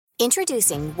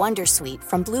Introducing Wondersuite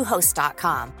from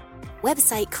Bluehost.com.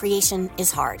 Website creation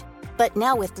is hard, but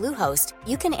now with Bluehost,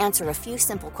 you can answer a few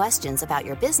simple questions about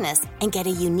your business and get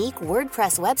a unique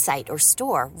WordPress website or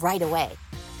store right away.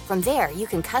 From there, you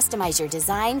can customize your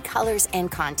design, colors,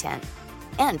 and content.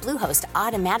 And Bluehost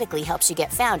automatically helps you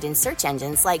get found in search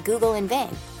engines like Google and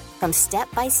Bing. From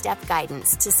step-by-step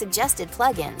guidance to suggested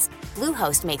plugins,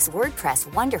 Bluehost makes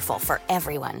WordPress wonderful for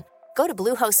everyone. Go to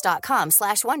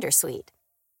bluehost.com/wondersuite.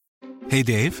 Hey,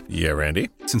 Dave. Yeah, Randy?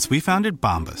 Since we founded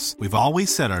Bombas, we've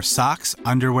always said our socks,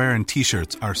 underwear, and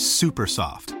T-shirts are super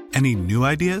soft. Any new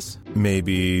ideas?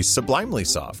 Maybe sublimely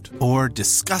soft. Or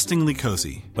disgustingly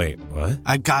cozy. Wait, what?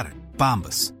 I got it.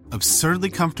 Bombas. Absurdly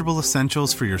comfortable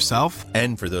essentials for yourself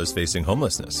and for those facing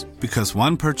homelessness. Because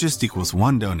one purchased equals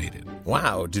one donated.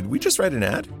 Wow, did we just write an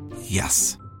ad?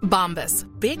 Yes. Bombas.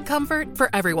 Big comfort for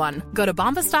everyone. Go to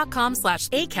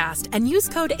bombas.com/ACAST and use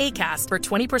code ACAST for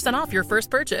 20% off your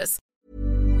first purchase.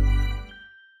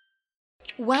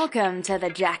 Welcome to the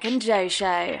Jack and Joe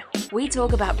Show. We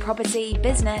talk about property,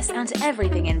 business, and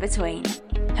everything in between.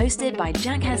 Hosted by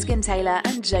Jack Heskin-Taylor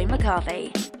and Joe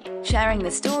McCarthy. Sharing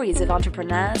the stories of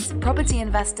entrepreneurs, property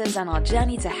investors, and our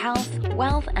journey to health,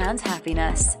 wealth, and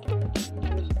happiness.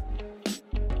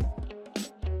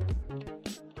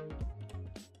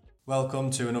 Welcome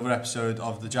to another episode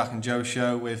of the Jack and Joe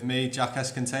Show with me, Jack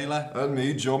Heskin-Taylor. And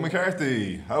me, Joe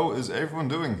McCarthy. How is everyone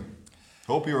doing?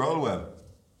 Hope you're all well.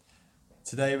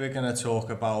 Today we're going to talk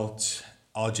about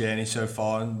our journey so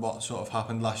far and what sort of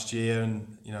happened last year,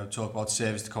 and talk about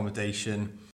serviced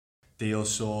accommodation, deal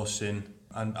sourcing,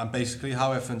 and basically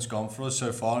how everything's gone for us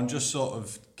so far, and just sort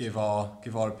of give our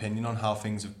opinion on how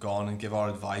things have gone and give our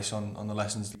advice on the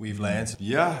lessons that we've learned.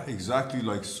 Yeah, exactly.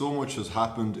 Like, so much has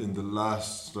happened in the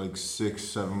last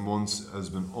 6-7 months. Has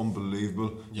been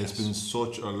unbelievable. Yes. It's been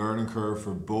such a learning curve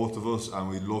for both of us, and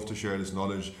we'd love to share this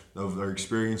knowledge of our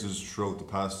experiences throughout the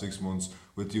past 6 months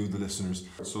with you, the listeners.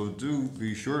 So do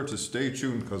be sure to stay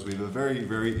tuned, because we have a very,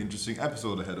 very interesting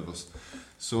episode ahead of us.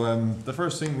 So the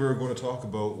first thing we were going to talk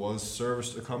about was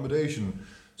serviced accommodation.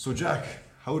 So Jack,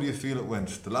 how do you feel it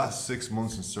went the last 6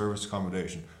 months in serviced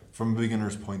accommodation from a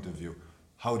beginner's point of view?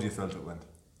 How do you felt it went?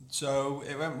 So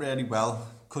it went really well.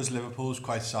 Because Liverpool's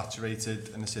quite saturated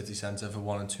in the city centre for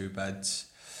 1 and 2 beds,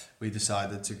 we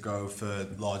decided to go for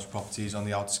large properties on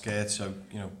the outskirts, so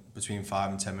between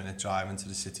 5 and 10 minute drive into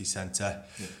the city centre.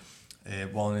 Yeah.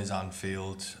 One is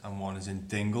Anfield and one is in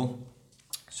Dingle.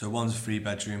 So one's a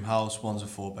 3-bedroom house, one's a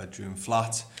 4-bedroom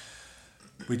flat.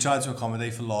 We tried to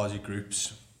accommodate for larger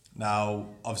groups. Now,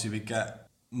 obviously, we get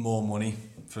more money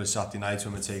for a Saturday night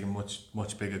when we're taking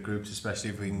much bigger groups,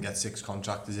 especially if we can get 6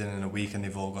 contractors in a week and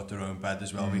they've all got their own bed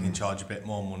as well. We can charge a bit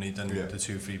more money than the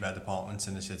 2 3-bed apartments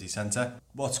in the city centre.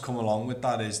 What's come along with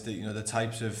that is that the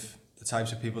types of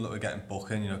people that we're getting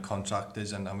booking,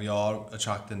 contractors, and we are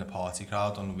attracting the party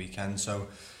crowd on the weekend. So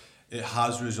it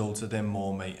has resulted in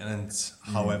more maintenance.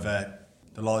 However,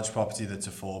 the large property that's a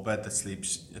 4-bed that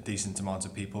sleeps a decent amount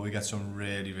of people, we get some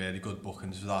really, really good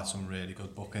bookings for that,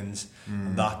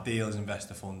 And that deal is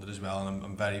investor funded as well, and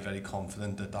I'm very, very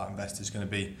confident that investor is going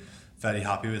to be very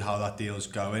happy with how that deal's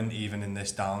going, even in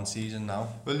this down season now.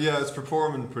 Well, yeah, it's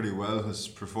performing pretty well. It's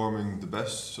performing the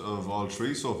best of all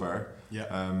 3 so far.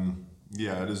 Yeah.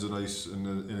 It is a nice, in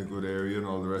a good area and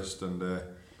all the rest, and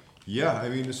yeah, I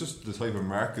mean, it's just the type of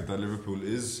market that Liverpool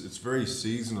is. It's very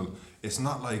seasonal. It's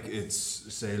not like it's,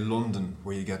 say, London,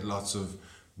 where you get lots of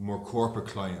more corporate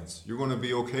clients. You're going to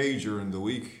be okay during the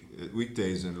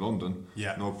weekdays in London.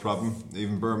 Yeah. No problem.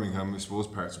 Even Birmingham, I suppose,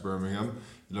 parts of Birmingham,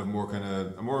 you'll have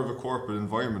more of a corporate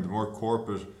environment, a more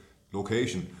corporate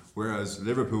location. Whereas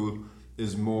Liverpool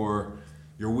is more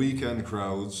your weekend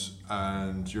crowds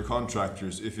and your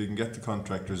contractors, if you can get the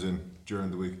contractors in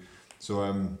during the week. So,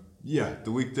 yeah,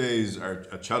 the weekdays are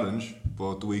a challenge,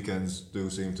 but the weekends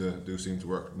do seem to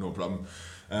work, no problem.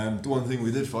 The one thing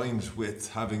we did find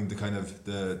with having the kind of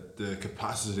the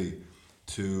capacity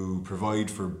to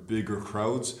provide for bigger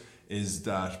crowds is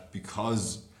that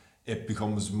because it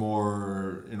becomes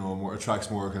more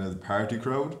attracts more kind of the party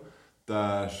crowd,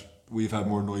 that we've had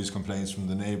more noise complaints from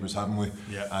the neighbours, haven't we?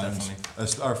 Yeah, and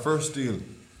definitely. Our first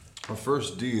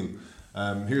deal.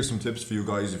 Here's some tips for you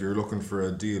guys if you're looking for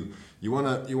a deal. You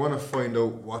wanna find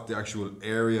out what the actual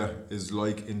area is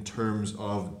like in terms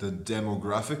of the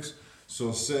demographics.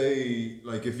 So say,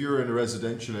 like, if you're in a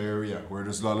residential area where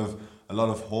there's a lot of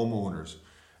homeowners,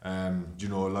 a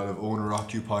lot of owner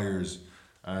occupiers,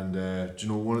 and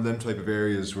one of them type of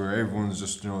areas where everyone's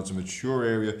just, it's a mature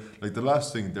area. Like, the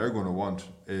last thing they're going to want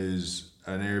is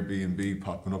an Airbnb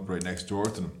popping up right next door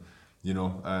to them.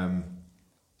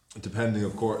 Depending,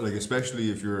 of course, like, especially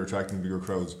if you're attracting bigger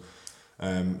crowds.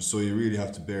 So you really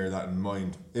have to bear that in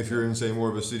mind. If you're in, say, more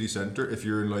of a city centre, if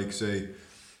you're in, like, say,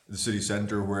 the city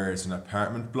centre where it's an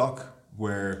apartment block,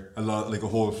 where a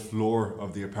whole floor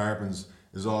of the apartments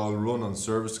is all run on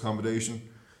serviced accommodation,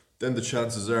 then the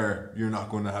chances are you're not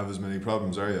going to have as many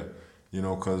problems, are you? You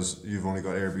know, because you've only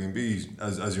got Airbnb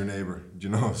as your neighbour, you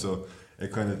know, so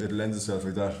it lends itself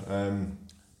like that.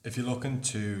 If you're looking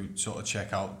to sort of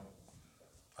check out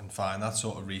and find that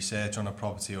sort of research on a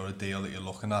property or a deal that you're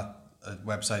looking at, a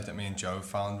website that me and Joe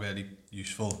found really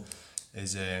useful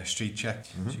is Street Check.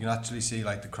 So you can actually see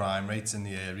like the crime rates in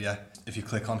the area. If you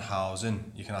click on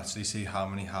housing, you can actually see how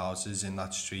many houses in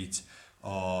that street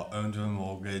are owned with a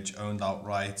mortgage, owned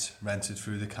outright, rented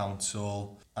through the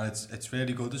council, and it's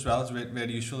really good as well. It's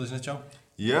really useful, isn't it, Joe?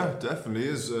 Yeah, definitely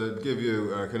is. Give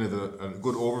you kind of a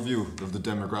good overview of the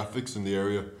demographics in the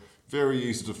area. Very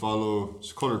easy to follow.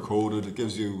 It's color coded. It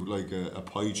gives you like a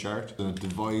pie chart, and it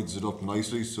divides it up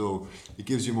nicely. So it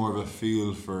gives you more of a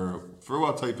feel for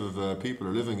what type of people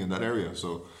are living in that area.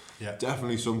 So yeah,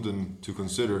 definitely something to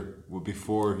consider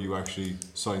before you actually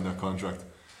sign that contract.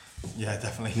 Yeah,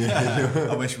 definitely.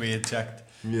 I wish we had checked.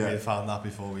 Yeah. We had found that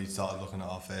before we started looking at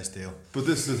our first deal. But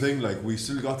this is the thing, like, we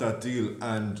still got that deal,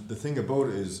 and the thing about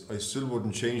it is I still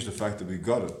wouldn't change the fact that we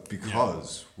got it,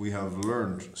 because we have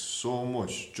learned so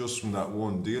much just from that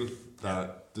one deal,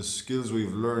 that the skills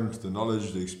we've learned, the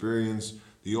knowledge, the experience,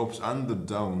 the ups and the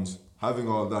downs, having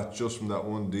all that just from that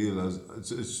one deal,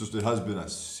 it has been a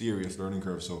serious learning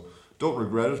curve. So don't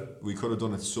regret it. We could have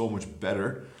done it so much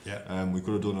better. Yeah. We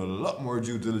could have done a lot more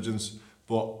due diligence.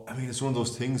 But I mean, it's one of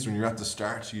those things when you're at the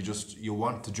start, you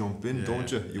want to jump in,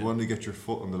 don't you? You want to get your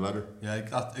foot on the ladder.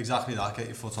 Yeah, exactly that. Get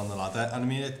your foot on the ladder. And I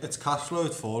mean, it's cash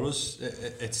flowed for us.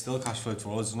 It's still cash flowed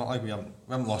for us. It's not like we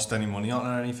haven't lost any money on it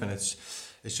or anything. It's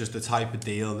just the type of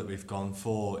deal that we've gone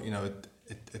for. You know,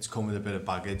 it's come with a bit of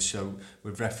baggage. So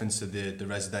with reference to the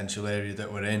residential area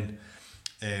that we're in,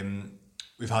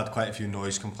 we've had quite a few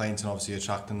noise complaints, and obviously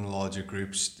attracting larger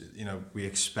groups. You know, we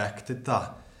expected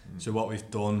that. So what we've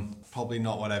done, probably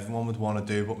not what everyone would want to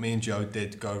do, but me and Joe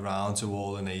did go round to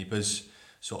all the neighbours,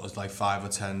 sort of like 5 or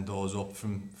 10 doors up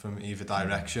from either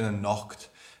direction, and knocked.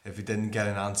 If we didn't get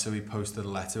an answer, we posted a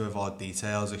letter with our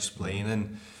details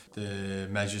explaining the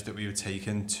measures that we were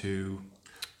taking to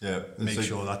make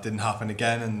sure that didn't happen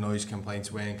again, and noise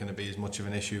complaints weren't going to be as much of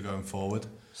an issue going forward.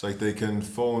 It's like they can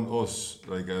phone us,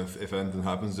 like if anything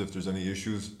happens, if there's any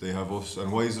issues, they have us. And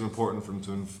why is it important for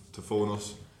them to phone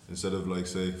us instead of, like,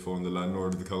 say, phone the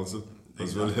landlord or the council?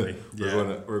 Exactly.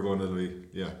 We're going to be,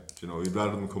 you know, we'd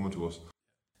rather them coming to us.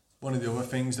 One of the other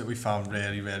things that we found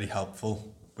really, really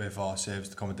helpful with our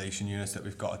serviced accommodation units that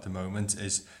we've got at the moment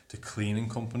is the cleaning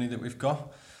company that we've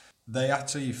got. They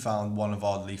actually found one of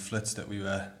our leaflets that we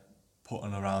were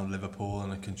putting around Liverpool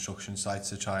and the construction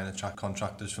sites to try and attract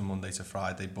contractors from Monday to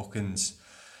Friday bookings.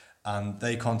 And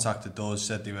they contacted us,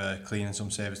 said they were cleaning some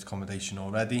serviced accommodation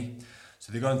already.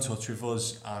 So they got in touch with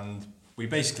us, and we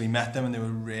basically met them, and they were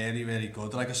really, really good.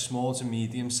 They're like a small to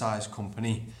medium-sized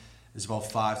company. There's about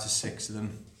 5 to 6 of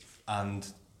them, and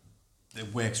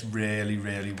it works really,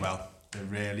 really well. They're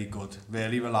really good,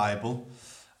 really reliable,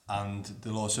 and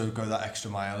they'll also go that extra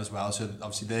mile as well. So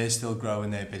obviously they're still growing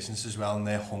their business as well, and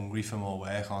they're hungry for more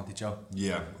work, aren't they, Joe?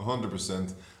 Yeah,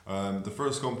 100%. The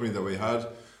first company that we had,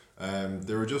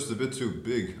 they were just a bit too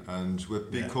big, and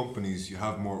with big companies you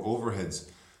have more overheads.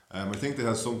 I think they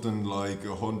have something like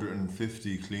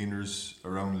 150 cleaners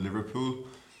around Liverpool,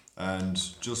 and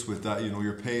just with that, you know,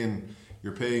 you're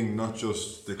paying not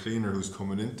just the cleaner who's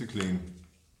coming in to clean,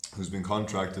 who's been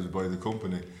contracted by the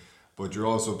company, but you're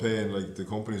also paying like the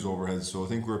company's overheads. So I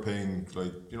think we're paying,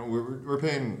 like, you know, we're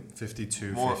paying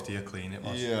 52.50 a clean. It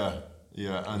was.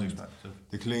 Yeah, and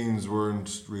the cleans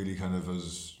weren't really kind of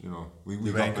as, you know, we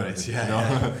got great,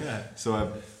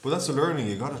 So, but that's the learning.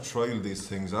 You got to trial these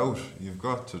things out. You've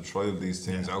got to trial these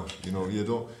things out. You know,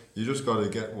 you just got to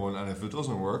get one, and if it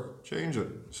doesn't work, change it.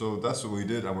 So that's what we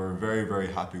did, and we're very, very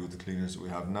happy with the cleaners that we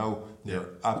have now.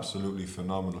 They're absolutely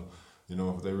phenomenal. You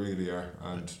know, they really are,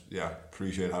 and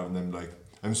appreciate having them. Like,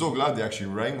 I'm so glad they actually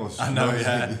rang us. I know,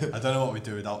 I don't know what we'd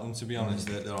do without them, to be honest.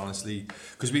 They're honestly,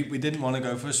 because we didn't want to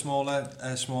go for a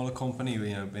smaller company, you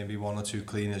know, maybe 1 or 2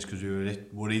 cleaners, because we were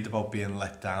worried about being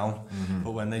let down.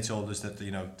 But when they told us that, you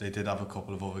know, they did have a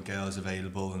couple of other girls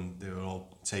available, and they were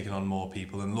all taking on more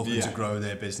people and looking to grow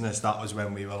their business, that was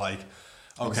when we were like,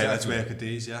 okay, let's work with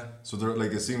these. So they're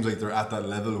like, it seems like they're at that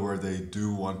level where they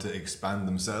do want to expand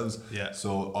themselves.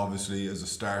 So obviously, as a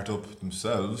startup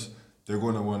themselves, they're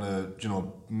going to want to, you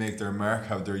know, make their mark,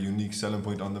 have their unique selling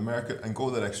point on the market, and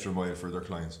go that extra mile for their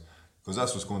clients, because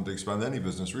that's what's going to expand any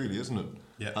business, really, isn't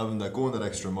it? Having that, going that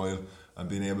extra mile. and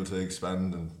being able to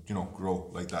expand and, you know, grow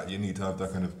like that. You need to have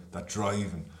that kind of that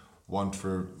drive and want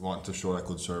to show that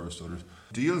good service to others.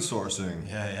 Deal sourcing.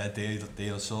 Yeah,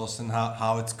 deal sourcing,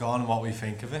 how it's gone and what we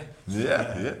think of it.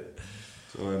 Yeah.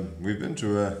 So we've been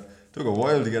through took a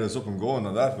while to get us up and going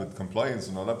on that with compliance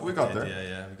and all that, but we got there.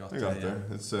 Yeah, we got there.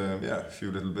 It's a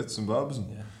few little bits and bobs.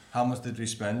 And How much did we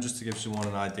spend, just to give someone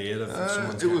an idea of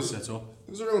someone's getting set up?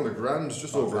 It was around £1,000,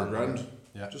 just over £1,000.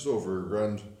 Yeah. Just over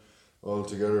 £1,000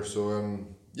 altogether. So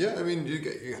I mean, you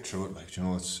get through it. Like, you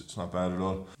know, it's not bad at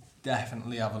all.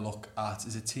 Definitely have a look at,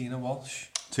 is it Tina Walsh?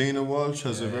 Tina Walsh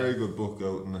has a very good book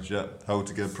out in it, How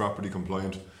to Get Property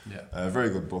Compliant. Yeah. Very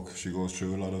good book. She goes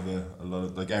through a lot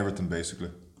of like everything,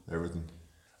 basically. Everything.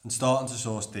 And starting to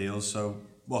source deals, so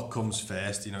what comes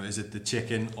first, you know, is it the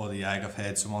chicken or the egg? I've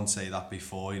heard someone say that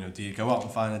before, you know, do you go out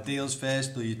and find the deals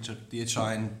first, or do you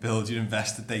try and build your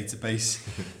investor database?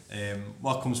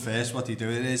 What comes first, what do you do?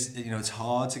 It is, you know, it's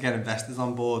hard to get investors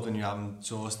on board when you haven't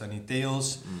sourced any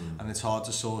deals, and it's hard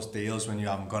to source deals when you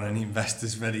haven't got any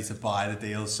investors ready to buy the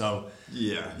deals, so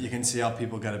you can see how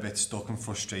people get a bit stuck and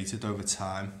frustrated over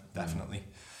time, definitely.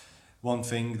 One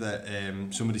thing that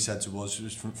somebody said to us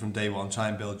was from day one, try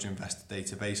and build your investor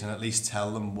database and at least tell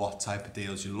them what type of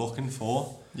deals you're looking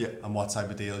for and what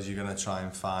type of deals you're going to try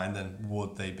and find, and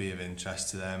would they be of interest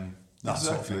to them.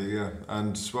 Exactly, yeah.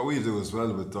 And what we do as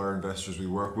well with our investors we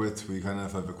work with, we kind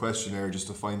of have a questionnaire just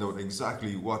to find out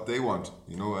exactly what they want,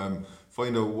 you know,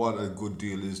 find out what a good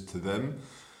deal is to them,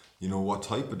 you know, what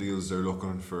type of deals they're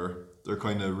looking for.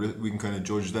 They're we can kind of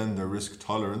judge then their risk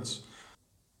tolerance.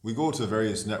 We go to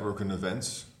various networking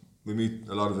events, we meet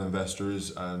a lot of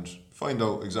investors and find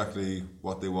out exactly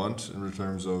what they want in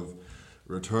terms of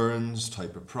returns,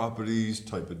 type of properties,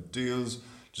 type of deals,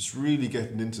 just really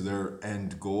getting into their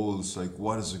end goals, like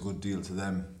what is a good deal to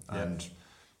them. And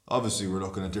obviously we're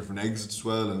looking at different exits as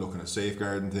well and looking at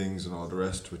safeguarding things and all the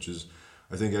rest, which is,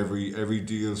 I think every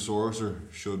deal sourcer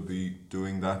should be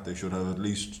doing that. They should have at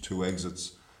least 2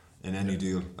 exits. In any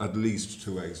deal, at least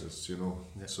 2 exits, you know,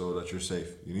 so that you're safe.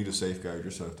 You need to safeguard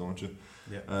yourself, don't you?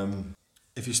 Yeah.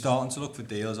 If you're starting to look for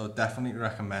deals, I would definitely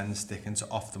recommend sticking to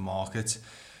off the market.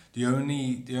 The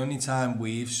only time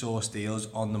we've sourced deals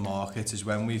on the market is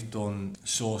when we've done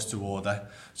source to order.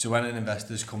 So when an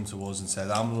investor's come to us and said,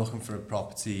 I'm looking for a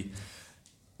property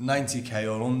 90k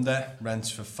or under, rents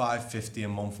for $550 a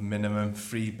month minimum,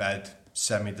 3-bed,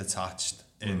 semi-detached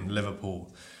in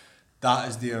Liverpool. That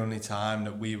is the only time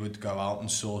that we would go out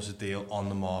and source a deal on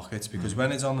the market, because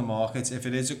when it's on the market, if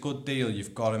it is a good deal,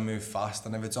 you've got to move fast,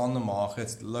 and if it's on the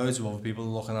market, loads of other people are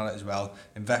looking at it as well,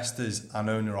 investors and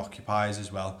owner-occupiers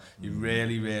as well. You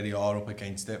really are up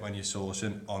against it when you're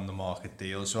sourcing on the market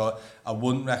deals. So I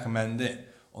wouldn't recommend it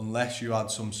unless you had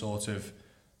some sort of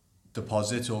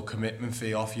deposit or commitment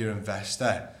fee off your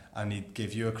investor and he'd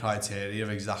give you a criteria of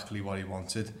exactly what he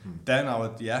wanted. Then I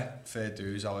would, fair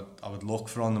dues, I would look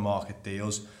for on the market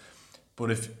deals.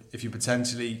 But if you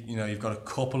potentially, you know, you've got a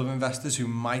couple of investors who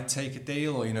might take a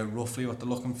deal, or you know roughly what they're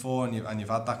looking for, and you've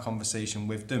had that conversation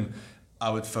with them, I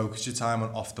would focus your time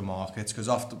on off the market, because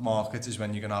off the market is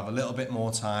when you're going to have a little bit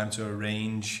more time to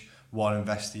arrange what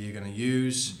investor you're going to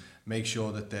use, make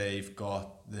sure that they've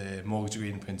got the mortgage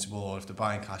agreed in principle, or if they're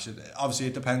buying cash. Obviously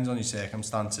it depends on your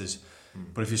circumstances,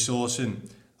 but if you're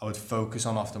sourcing, I would focus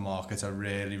on off the market. I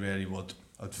really would.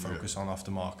 I'd focus on off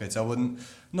the market. I wouldn't,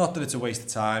 not that it's a waste of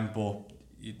time, but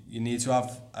you need to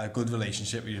have a good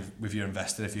relationship with your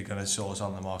investor if you're going to source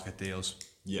on the market deals.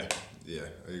 Yeah,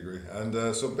 I agree.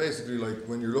 And so basically, like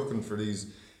when you're looking for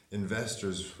these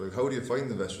investors, like how do you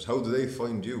find investors? How do they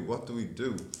find you? What do we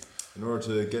do in order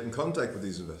to get in contact with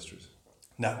these investors?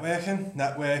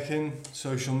 Networking,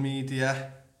 social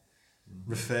media,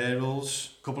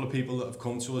 referrals. A couple of people that have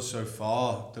come to us so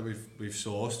far that we've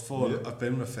sourced for have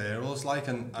been referrals,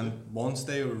 and once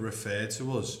they were referred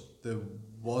to us, there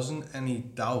wasn't any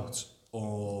doubt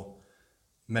or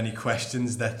many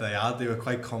questions that they had. They were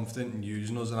quite confident in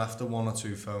using us, and after 1 or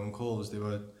 2 phone calls, they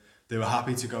were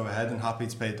happy to go ahead and happy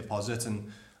to pay a deposit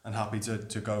and happy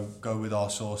to go with our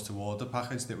source to order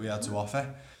package that we had to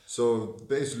offer. So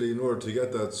basically, in order to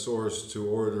get that source to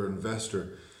order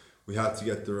investor, we had to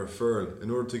get the referral.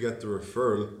 In order to get the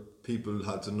referral, people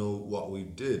had to know what we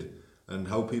did. And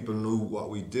how people knew what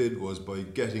we did was by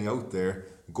getting out there,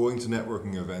 going to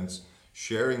networking events,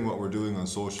 sharing what we're doing on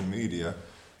social media,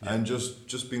 and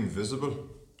just being visible.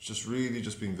 Just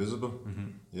being visible.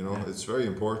 You know, it's very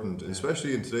important,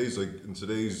 especially in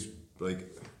today's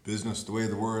business, the way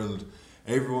the world,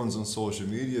 everyone's on social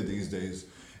media these days.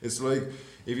 It's like,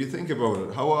 if you think about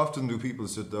it, how often do people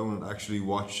sit down and actually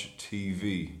watch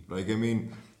TV? Like, I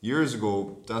mean, years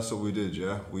ago, that's what we did.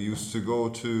 Yeah, we used to go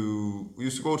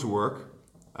to work,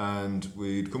 and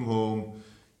we'd come home,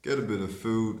 get a bit of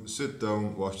food, sit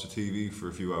down, watch the TV for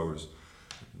a few hours.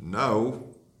 Now,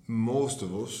 most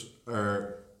of us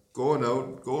are going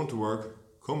to work,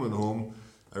 coming home,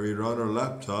 are either on our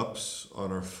laptops,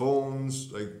 on our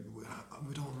phones. Like,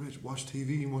 we don't really watch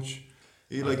TV much.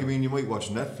 You might watch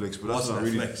Netflix, but that's not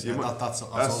Netflix? really. That's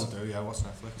all I do. Yeah, what's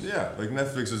Netflix? Yeah, like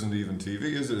Netflix isn't even TV,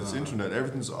 is it? It's internet.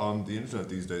 Everything's on the internet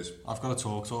these days. I've got a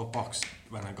talk box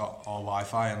when I got all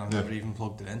Wi-Fi, and I've never even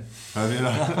plugged it in. Have you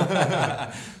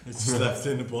not? It's just left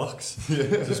in the box.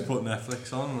 Yeah. Just put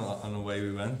Netflix on, and away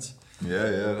we went.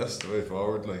 Yeah, that's the way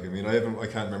forward. Like, I mean, I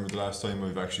can't remember the last time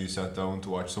I've actually sat down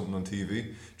to watch something on TV.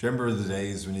 Do you remember the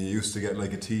days when you used to get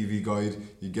like a TV guide?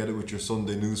 You'd get it with your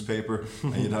Sunday newspaper,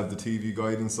 and you'd have the TV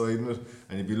guide inside in it,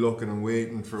 and you'd be looking and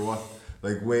waiting for what. Are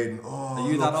you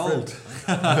that old?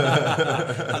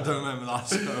 I don't remember that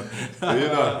show. Are you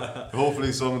not?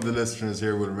 Hopefully some of the listeners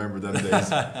here will remember them days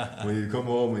when you'd come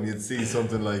home and you'd see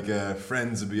something like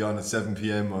Friends would be on at 7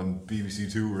 p.m. on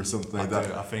BBC Two or something like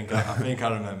that. I think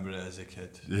I remember it as a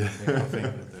kid. Yeah. I think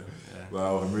I do. Yeah.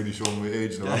 Wow, I'm really showing my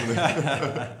age now, haven't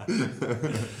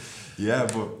I? Yeah,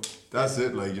 but that's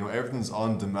it. Like, everything's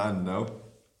on demand now.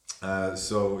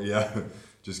 So yeah,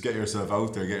 just get yourself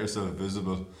out there, get yourself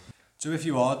visible. So if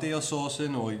you are deal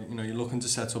sourcing, or you're looking to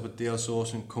set up a deal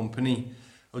sourcing company,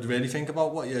 I would really think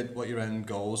about what your end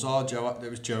goals are. It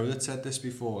was Joe that said this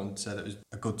before and said it was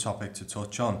a good topic to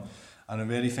touch on, and I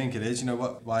really think it is.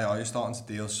 Why are you starting to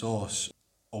deal source,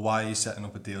 or why are you setting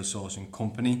up a deal sourcing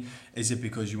company? Is it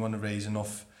because you want to raise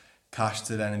enough cash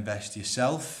to then invest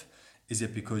yourself? Is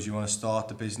it because you want to start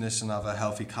the business and have a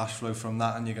healthy cash flow from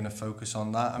that, and you're going to focus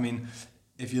on that? I mean,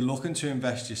 if you're looking to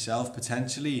invest yourself,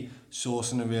 potentially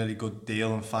sourcing a really good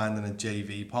deal and finding a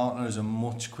JV partner is a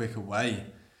much quicker way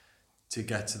to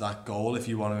get to that goal. If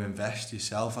you want to invest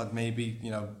yourself, I'd maybe,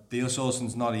 deal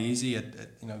sourcing's not easy.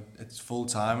 It's full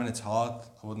time and it's hard.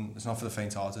 It's not for the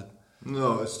faint-hearted.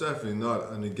 No, it's definitely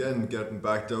not. And again, getting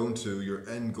back down to your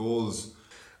end goals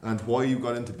and why you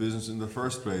got into business in the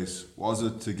first place. Was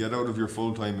it to get out of your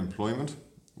full-time employment?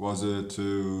 Was it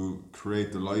to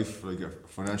create the life, like a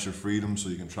financial freedom so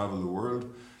you can travel the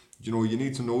world? You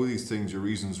need to know these things, your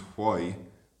reasons why,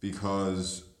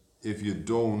 because if you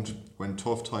don't, when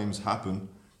tough times happen,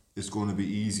 it's going to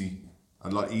be a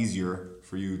lot easier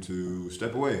for you to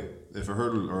step away if a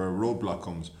hurdle or a roadblock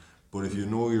comes. But if you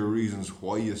know your reasons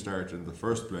why you started in the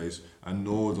first place and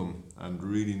know them and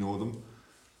really know them,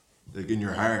 like in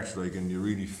your heart, and you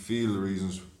really feel the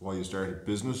reasons why you started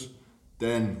business,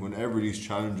 then whenever these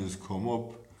challenges come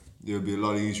up, it'll be a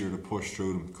lot easier to push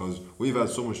through them, because we've had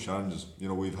so much challenges.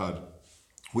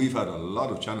 We've had a lot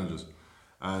of challenges,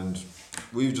 and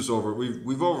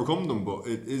we've overcome them. But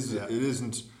it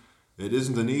isn't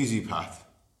an easy path,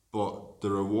 but the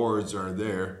rewards are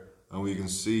there, and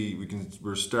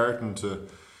we're starting to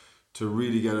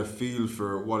really get a feel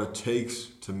for what it takes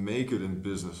to make it in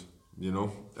business.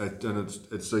 And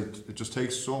it's like it just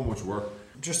takes so much work.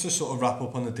 Just to sort of wrap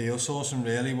up on the deal sourcing,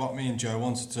 really, what me and Joe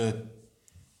wanted to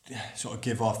sort of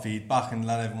give our feedback and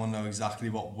let everyone know exactly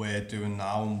what we're doing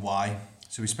now and why.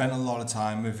 So we spent a lot of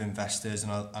time with investors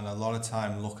and a lot of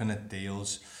time looking at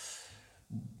deals,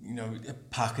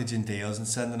 packaging deals and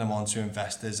sending them on to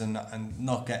investors and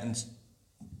not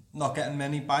getting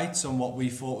many bites on what we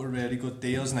thought were really good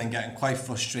deals, and then getting quite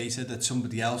frustrated that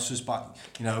somebody else was back.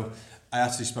 I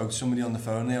actually spoke to somebody on the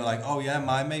phone. They were like, "Oh yeah,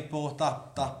 my mate bought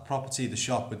that property, the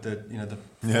shop with the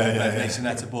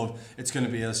masonette above. It's going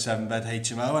to be a 7-bed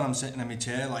HMO." And I'm sitting in my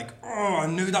chair like, "Oh, I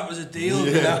knew that was a deal.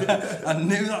 Yeah. I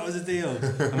knew that was a deal.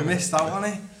 I missed out on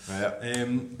it." Yeah.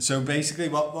 So basically,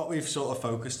 what we've sort of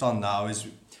focused on now is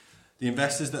the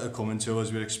investors that are coming to us.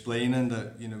 We're explaining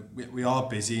that we are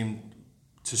busy, and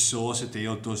to source a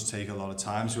deal does take a lot of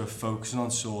time. So we're focusing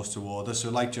on source to order. So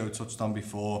like Joe touched on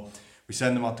before, we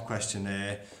send them out the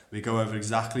questionnaire, we go over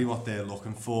exactly what they're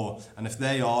looking for, and if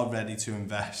they are ready to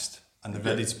invest and they're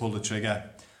ready to pull the trigger,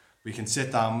 we can sit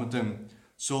down with them,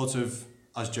 sort of,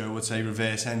 as Joe would say,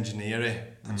 reverse engineer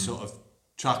it and sort of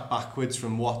track backwards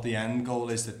from what the end goal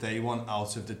is that they want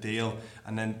out of the deal,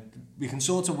 and then we can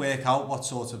sort of work out what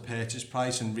sort of purchase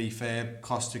price and refurb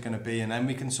costs are going to be, and then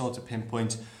we can sort of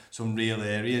pinpoint some real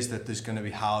areas that there's going to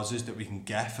be houses that we can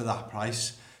get for that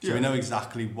price. So we know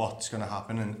exactly what's going to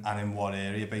happen and in what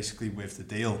area, basically, with the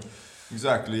deal.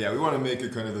 Exactly, yeah. We want to make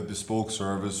it kind of a bespoke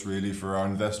service, really, for our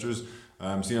investors.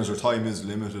 Seeing as our time is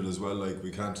limited as well, like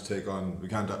we can't take on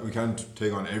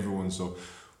everyone. So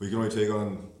we can only take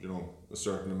on, a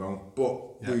certain amount,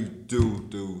 but we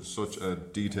do such a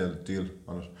detailed deal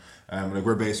on it. Like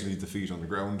we're basically the feet on the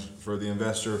ground for the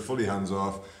investor, fully hands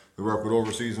off. We work with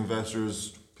overseas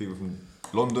investors, people from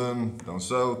London, down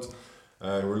south.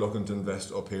 We're looking to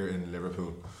invest up here in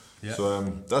Liverpool. Yeah. So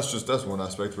that's one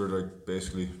aspect. We're like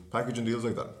basically packaging deals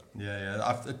like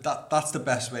that. That's the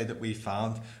best way that we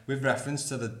found. With reference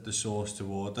to the source to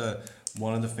order,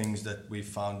 one of the things that we've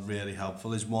found really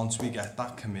helpful is once we get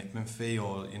that commitment fee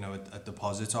or a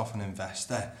deposit off an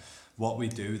investor, what we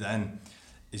do then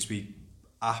is we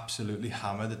absolutely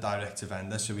hammer the direct to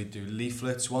vendor. So we do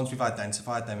leaflets. Once we've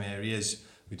identified them areas,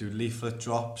 we do leaflet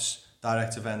drops,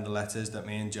 direct to vendor letters that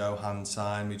me and Joe hand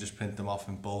sign. We just print them off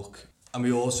in bulk. And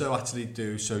we also actually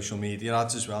do social media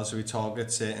ads as well. So we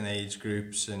target certain age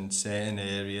groups and certain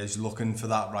areas looking for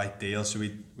that right deal. So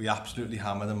we absolutely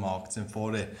hammer the marketing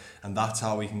for it. And that's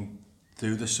how we can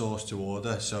do the source to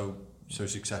order so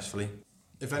successfully.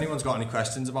 If anyone's got any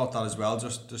questions about that as well,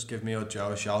 just give me or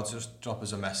Joe a shout. Just drop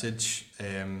us a message.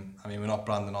 We're not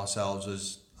branding ourselves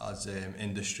as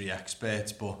industry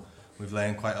experts, but we've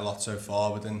learned quite a lot so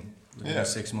far within the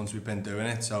 6 months we've been doing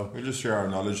it. So we just share our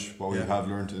knowledge, what we have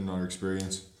learned in our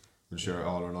experience. We'll share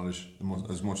all our knowledge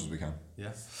as much as we can.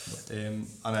 Yeah. And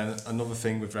then another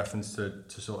thing with reference to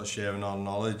sort of sharing our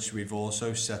knowledge, we've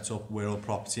also set up Wirral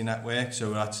Property Network.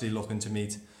 So we're actually looking to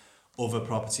meet other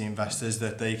property investors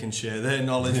that they can share their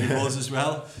knowledge with us as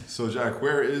well. So Jack,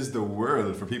 where is the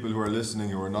Wirral for people who are listening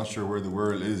who are not sure where the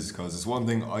Wirral is? Because it's one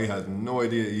thing I had no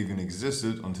idea even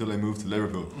existed until I moved to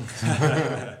Liverpool.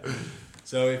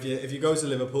 So if you go to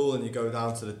Liverpool and you go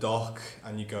down to the dock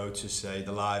and you go to, say,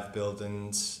 the live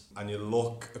buildings and you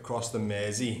look across the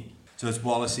Mersey, so it's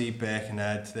Wallasey,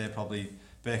 Birkenhead.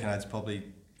 Birkenhead's probably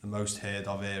the most heard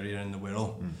of area in the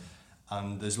Wirral.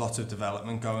 And there's lots of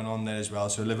development going on there as well.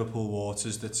 So Liverpool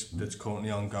Waters, that's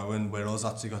currently ongoing. Wirral's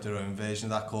actually got their own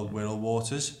version of that called Wirral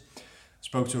Waters.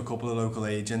 Spoke to a couple of local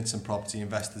agents and property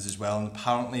investors as well, and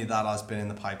apparently that has been in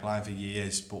the pipeline for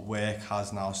years, but work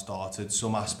has now started.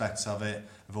 Some aspects of it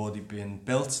have already been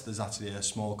built. There's actually a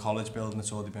small college building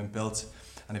that's already been built,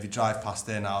 and if you drive past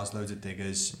there now, there's loads of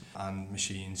diggers and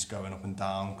machines going up and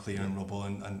down, clearing rubble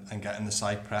and getting the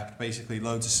site prepped. Basically,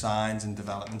 loads of signs and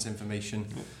development information.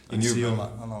 You can see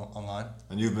online.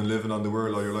 And you've been living on the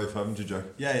Wirral all your life, haven't you, Jack?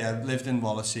 Yeah, I've lived in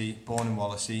Wallasey, born in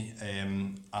Wallasey,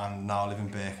 and now live in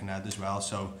Birkenhead as well.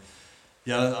 So,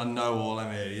 yeah, I know all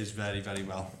them areas very, very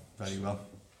well. Brilliant.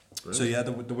 So, yeah,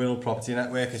 the Wirral Property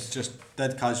Network, it's just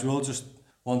dead casual, just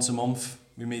once a month.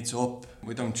 We meet up,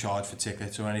 we don't charge for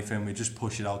tickets or anything, we just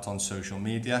push it out on social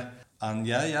media. And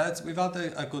we've had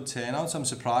a good turnout. I'm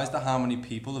surprised at how many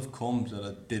people have come that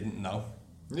I didn't know.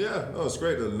 Yeah, no, it's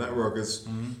great little network.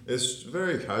 It's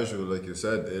very casual, like you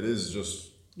said. It is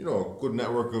just, a good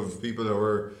network of people who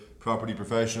are property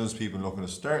professionals, people looking to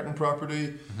start in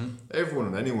property, everyone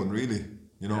and anyone really.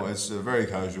 It's very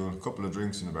casual, a couple of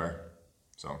drinks in the bar.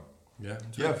 So...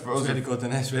 It's really good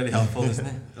and it's really helpful, isn't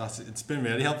it? It's been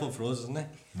really helpful for us, isn't it?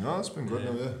 No, it's been good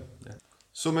now.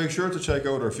 So make sure to check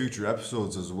out our future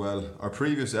episodes as well. Our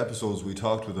previous episodes, we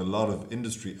talked with a lot of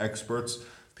industry experts,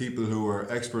 people who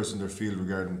are experts in their field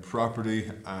regarding property,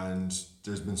 and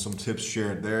there's been some tips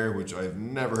shared there which I've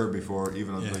never heard before,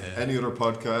 even on any other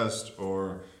podcast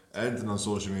or anything on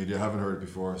social media. I haven't heard it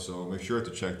before, so make sure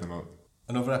to check them out.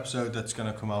 Another episode that's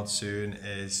going to come out soon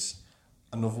is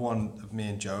another one of me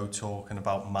and Joe talking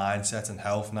about mindset and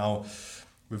health. Now,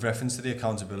 with reference to the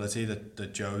accountability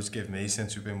that Joe's given me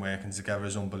since we've been working together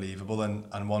is unbelievable.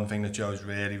 And one thing that Joe's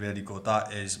really, really good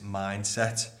at is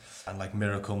mindset and like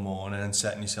miracle morning and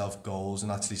setting yourself goals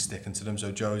and actually sticking to them.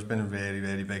 So Joe's been a really,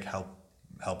 really big help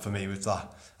for me with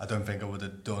that. I don't think I would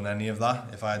have done any of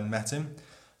that if I hadn't met him.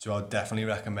 So I'd definitely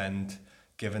recommend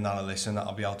giving that a listen.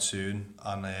 That'll be out soon.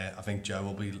 And I think Joe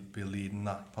will be leading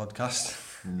that podcast.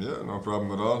 Yeah, no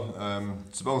problem at all.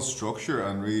 It's about structure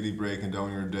and really breaking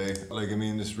down your day.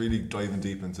 It's really diving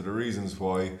deep into the reasons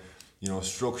why,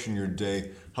 structuring your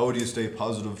day. How do you stay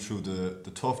positive through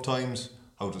the tough times?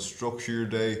 How to structure your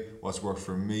day? What's worked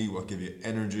for me? What give you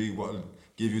energy? What will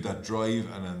give you that drive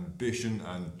and ambition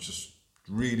and just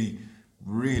really,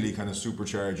 really kind of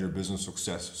supercharge your business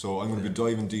success. So I'm going to be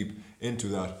diving deep into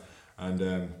that. And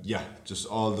just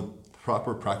all the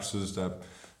proper practices that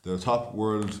the top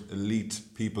world elite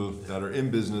people that are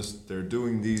in business, they're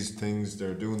doing these things,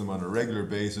 they're doing them on a regular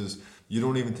basis. You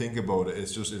don't even think about it.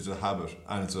 It's a habit,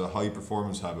 and it's a high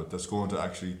performance habit that's going to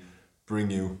actually bring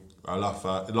you a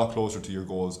lot closer to your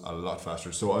goals a lot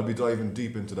faster. So I'll be diving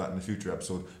deep into that in a future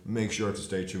episode. Make sure to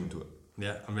stay tuned to it.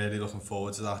 Yeah, I'm really looking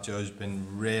forward to that. Joe's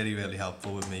been really, really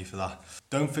helpful with me for that.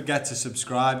 Don't forget to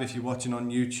subscribe if you're watching on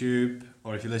YouTube,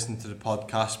 or if you're listening to the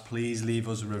podcast, please leave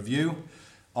us a review.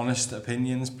 Honest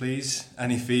opinions, please.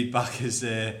 Any feedback is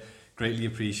greatly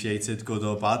appreciated, good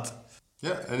or bad.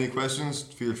 Yeah, any questions,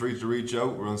 feel free to reach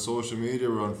out. We're on social media,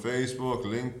 we're on Facebook,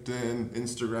 LinkedIn,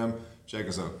 Instagram. Check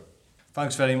us out.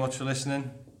 Thanks very much for listening.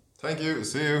 Thank you.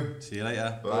 See you. See you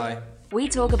later. Bye. We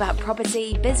talk about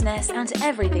property, business, and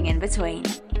everything in between.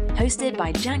 Hosted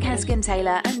by Jack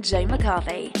Heskin-Taylor and Joe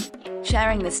McCarthy.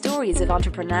 Sharing the stories of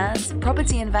entrepreneurs,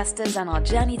 property investors, and our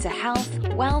journey to health,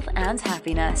 wealth, and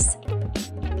happiness.